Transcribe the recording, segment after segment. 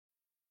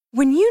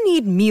When you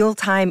need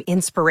mealtime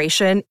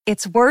inspiration,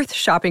 it's worth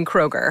shopping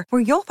Kroger,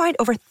 where you'll find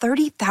over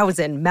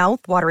 30,000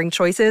 mouth-watering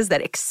choices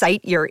that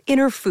excite your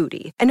inner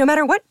foodie. And no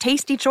matter what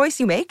tasty choice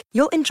you make,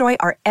 you'll enjoy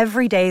our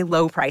everyday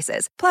low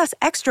prices, plus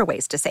extra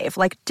ways to save,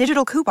 like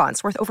digital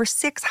coupons worth over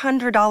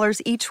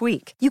 $600 each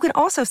week. You can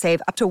also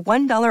save up to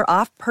 $1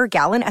 off per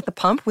gallon at the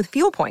pump with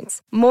fuel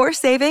points. More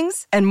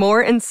savings and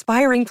more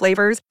inspiring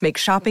flavors make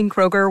shopping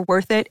Kroger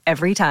worth it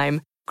every time.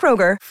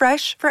 Kroger,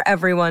 fresh for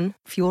everyone.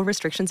 Fuel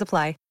restrictions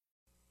apply.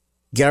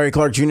 Gary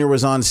Clark Jr.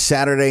 was on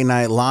Saturday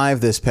Night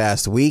Live this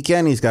past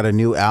weekend. He's got a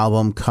new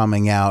album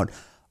coming out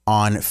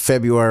on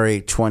February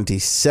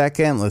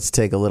 22nd. Let's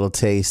take a little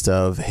taste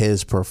of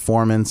his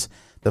performance.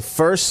 The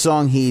first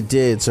song he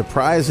did,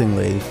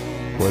 surprisingly,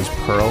 was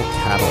Pearl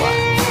Cadillac.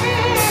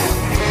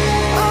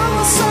 I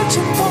was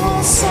searching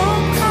for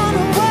some kind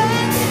of way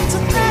to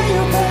pay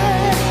you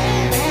back.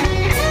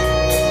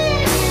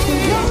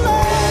 Your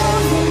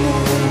love,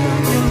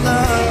 your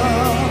love,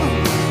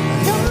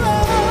 your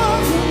love,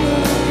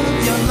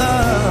 your love, your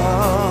love,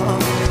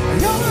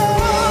 your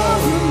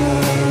love,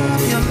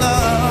 your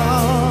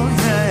love,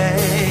 yeah.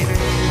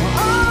 I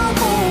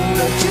won't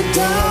let you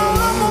down,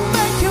 I'ma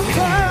make you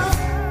proud.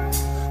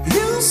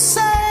 You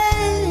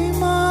say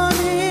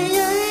money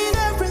ain't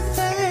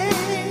everything.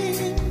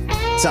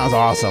 Sounds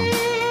awesome.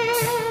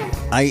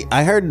 I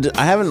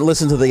haven't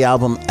listened to the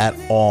album at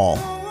all,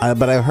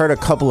 but I've heard a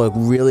couple of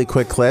really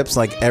quick clips.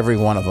 Like every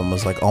one of them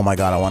was like, oh my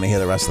God, I want to hear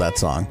the rest of that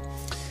song.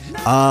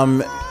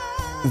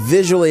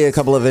 Visually, a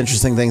couple of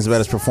interesting things about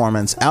his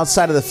performance.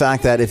 Outside of the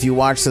fact that if you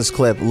watch this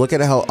clip, look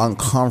at how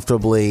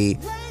uncomfortably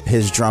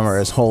his drummer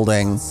is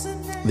holding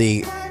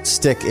the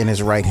stick in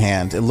his right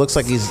hand. It looks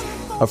like he's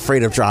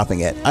afraid of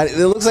dropping it.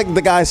 It looks like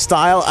the guy's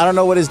style. I don't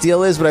know what his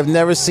deal is, but I've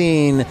never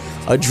seen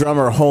a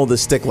drummer hold a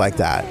stick like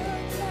that.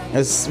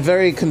 It's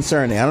very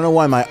concerning. I don't know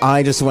why my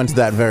eye just went to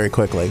that very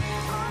quickly.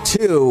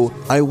 2,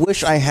 I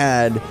wish I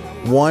had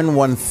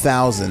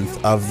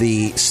 1/1000th of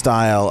the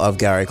style of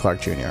Gary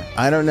Clark Jr.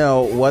 I don't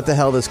know what the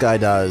hell this guy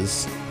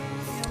does.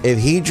 If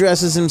he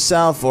dresses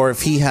himself or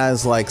if he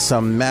has like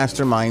some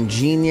mastermind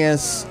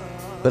genius,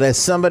 but as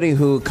somebody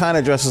who kind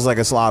of dresses like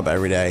a slob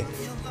every day,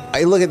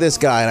 I look at this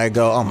guy and I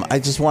go, I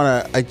just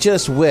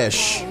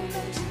wish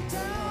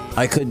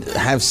I could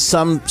have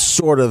some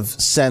sort of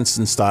sense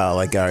and style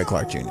like Gary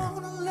Clark Jr.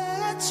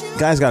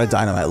 Guy's got a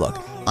dynamite look.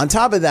 On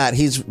top of that,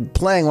 he's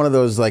playing one of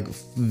those like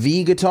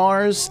V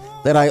guitars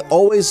that I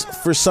always,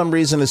 for some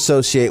reason,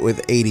 associate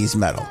with 80s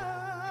metal.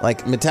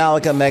 Like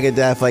Metallica,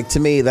 Megadeth, like to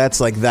me, that's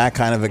like that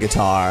kind of a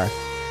guitar.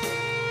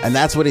 And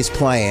that's what he's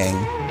playing.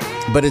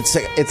 But it's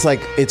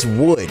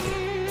wood.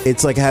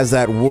 It's like has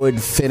that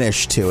wood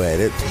finish to it.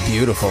 It's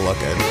beautiful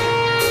looking.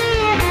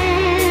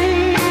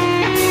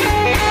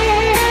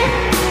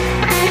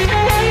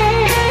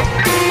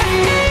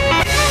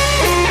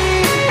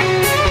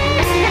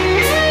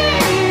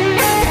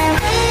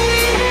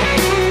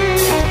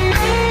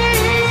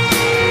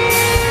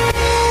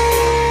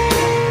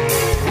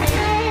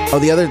 Oh,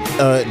 the other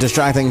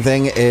distracting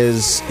thing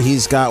is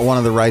he's got one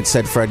of the Right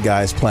Said Fred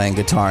guys playing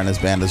guitar in his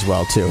band as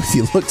well, too. If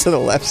you look to the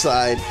left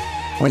side,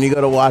 when you go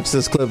to watch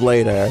this clip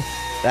later,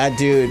 that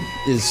dude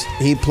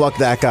he plucked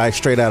that guy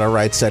straight out of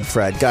Right Said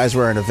Fred. Guy's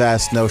wearing a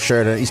vest, no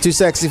shirt. He's too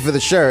sexy for the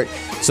shirt,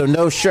 so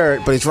no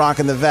shirt, but he's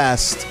rocking the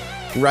vest.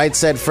 Right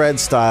Said Fred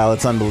style.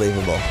 It's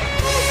unbelievable.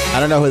 I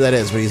don't know who that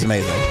is, but he's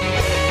amazing.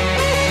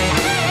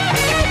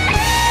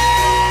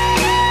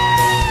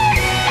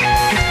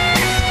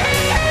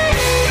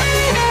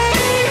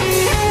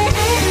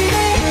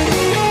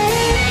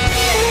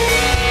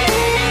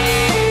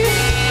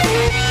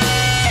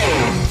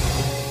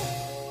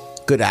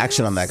 Good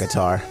action on that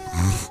guitar.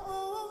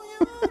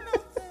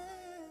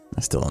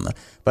 I still don't know.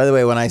 By the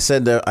way, when I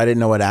said I didn't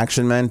know what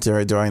action meant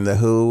during the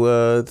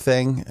Who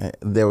thing,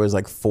 there was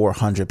like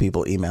 400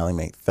 people emailing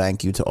me.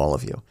 Thank you to all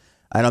of you.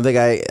 I don't think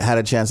I had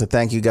a chance to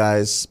thank you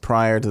guys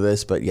prior to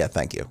this, but yeah,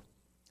 thank you.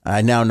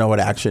 I now know what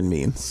action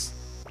means.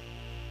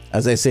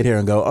 As I sit here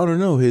and go, I don't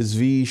know, his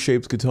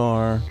V-shaped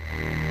guitar.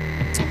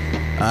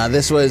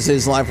 This was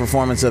his live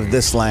performance of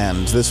This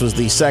Land. This was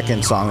the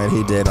second song that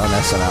he did on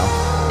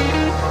SNL.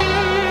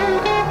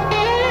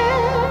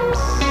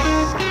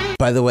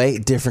 By the way,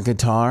 different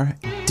guitar,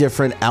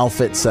 different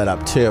outfit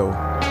setup too.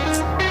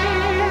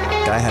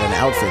 Guy had an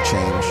outfit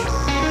change.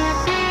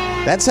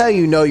 That's how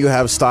you know you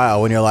have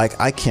style, when you're like,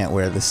 I can't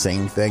wear the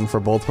same thing for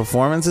both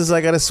performances.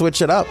 I got to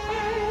switch it up.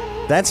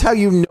 That's how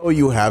you know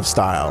you have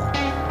style.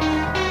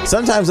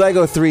 Sometimes I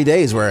go 3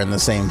 days wearing the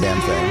same damn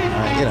thing.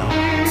 You know.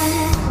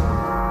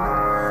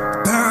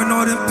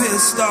 Paranoid and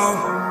pissed off.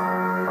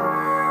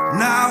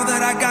 Now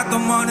that I got the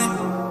money,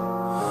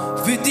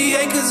 50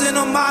 acres in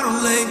a model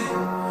lake.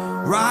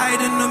 Right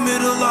in the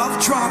middle of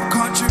Trump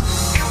country.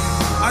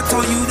 I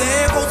told you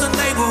there goes the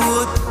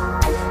neighborhood.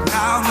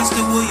 Now Mr.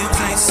 Williams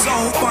ain't so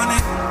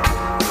funny.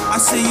 I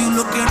see you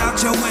looking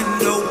out your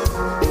window.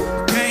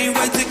 Can't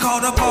wait to call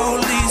the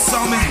police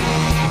on me.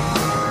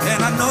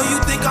 And I know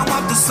you think I'm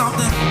up to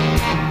something.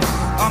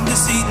 I'm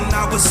just eating,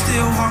 I was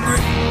still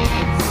hungry.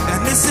 And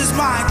this is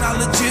mine, not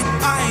legit.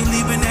 I ain't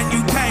leaving and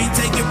you can't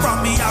take it from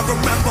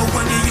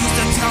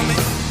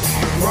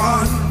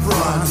run,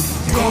 run,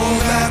 go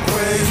back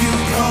where you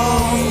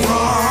come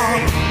from.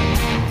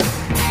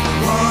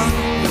 Run,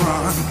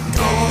 run,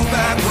 go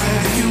back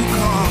where you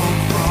come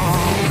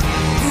from.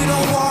 We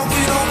don't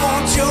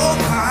want your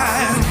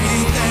kind.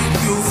 We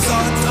think you're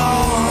the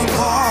dumb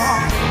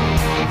one.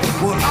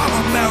 Well, I'm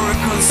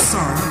America's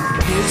son.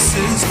 This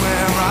is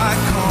where I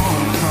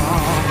come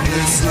from.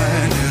 This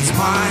land is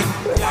mine.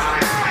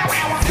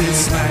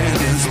 This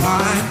land is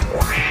mine.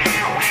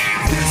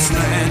 This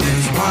land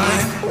is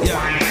mine.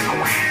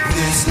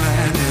 This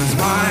land is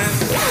mine.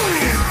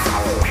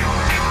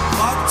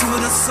 Up to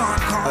the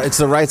sun. It's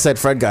the Right Said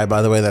Fred guy,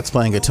 by the way, that's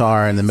playing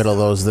guitar in the middle of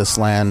those This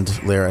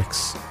Land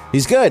lyrics.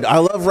 He's good. I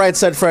love Right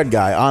Said Fred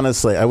guy,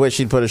 honestly. I wish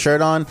he'd put a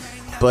shirt on,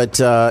 but,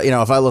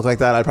 if I look like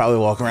that, I'd probably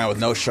walk around with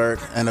no shirt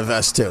and a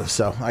vest, too.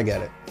 So I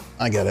get it.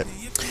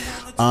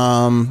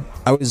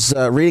 I was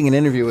reading an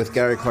interview with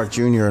Gary Clark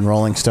Jr. in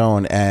Rolling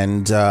Stone,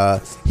 and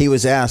he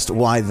was asked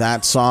why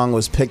that song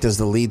was picked as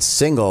the lead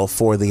single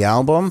for the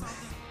album.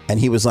 And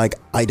he was like,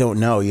 I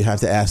don't know. You have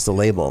to ask the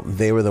label.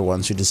 They were the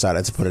ones who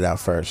decided to put it out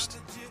first.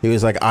 He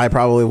was like, I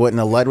probably wouldn't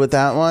have led with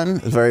that one.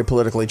 Very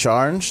politically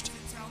charged.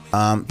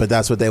 But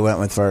that's what they went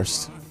with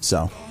first.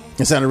 So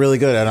it sounded really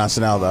good at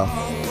SNL, though,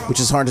 which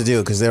is hard to do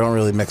because they don't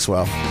really mix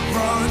well.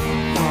 Run,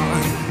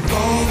 run,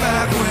 go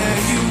back where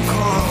you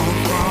come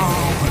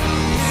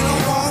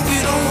from.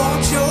 We don't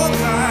want your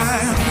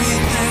kind. We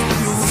think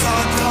you're the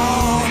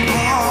dumb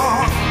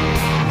one.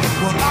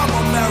 Well, I'm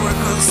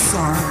America's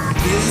son.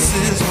 This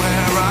is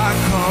where I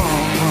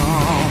come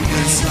from.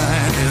 This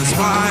land is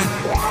mine.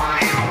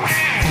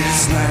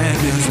 This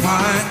land is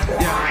mine.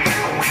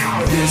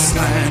 This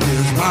land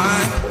is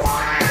mine.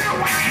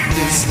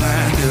 This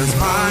land is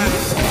mine.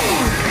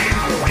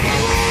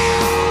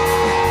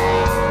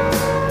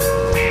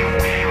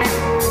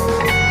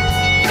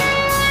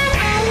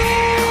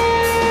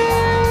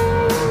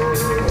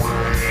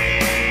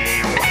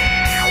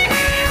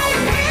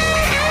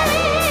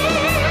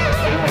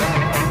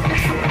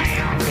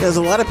 There's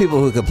a lot of people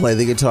who could play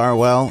the guitar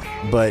well,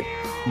 but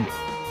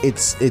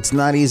it's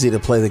not easy to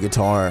play the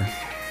guitar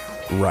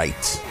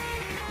right.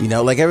 You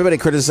know, like everybody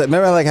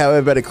remember like how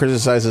everybody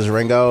criticizes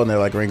Ringo and they're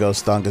like, Ringo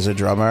stunk as a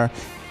drummer,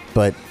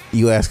 but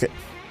you ask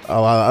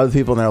a lot of other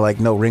people and they're like,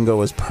 no, Ringo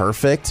was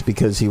perfect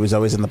because he was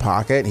always in the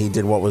pocket. He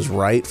did what was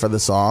right for the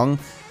song.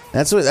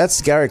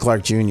 That's Gary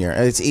Clark Jr.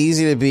 It's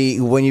easy to be,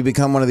 when you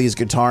become one of these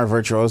guitar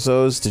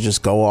virtuosos, to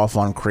just go off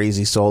on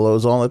crazy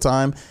solos all the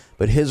time,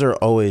 but his are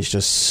always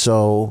just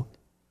so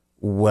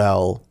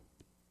they're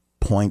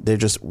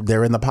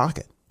in the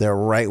pocket. They're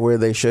right where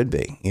they should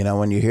be. You know,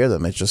 when you hear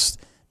them, it's just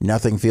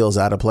nothing feels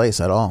out of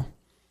place at all.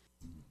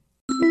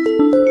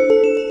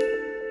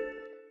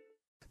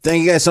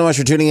 Thank you guys so much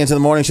for tuning into the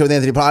Morning Show with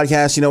Anthony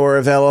podcast. You know, we're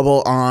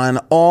available on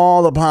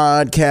all the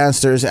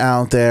podcasters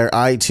out there,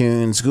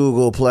 iTunes,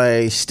 Google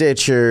Play,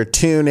 Stitcher,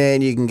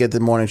 TuneIn. You can get the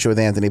Morning Show with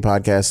Anthony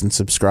podcast and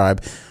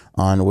subscribe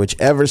on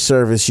whichever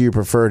service you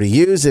prefer to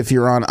use. If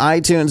you're on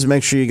iTunes,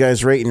 make sure you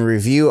guys rate and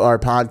review our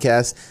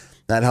podcast.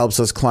 That helps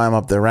us climb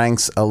up the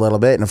ranks a little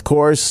bit. And of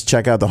course,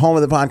 check out the home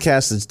of the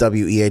podcast. It's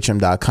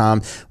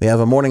WEHM.com. We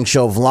have a morning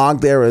show vlog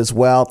there as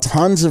well.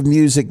 Tons of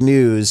music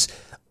news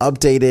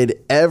updated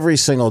every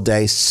single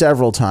day,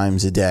 several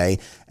times a day.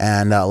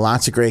 And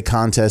lots of great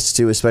contests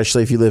too,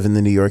 especially if you live in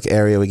the New York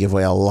area. We give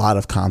away a lot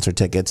of concert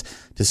tickets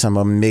to some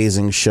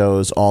amazing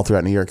shows all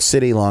throughout New York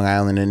City, Long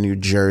Island, and New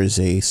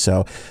Jersey.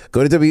 So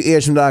go to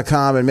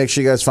WEHM.com and make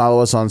sure you guys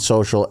follow us on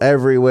social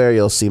everywhere.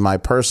 You'll see my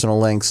personal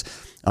links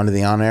under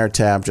the On Air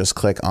tab. Just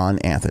click on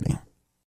Anthony.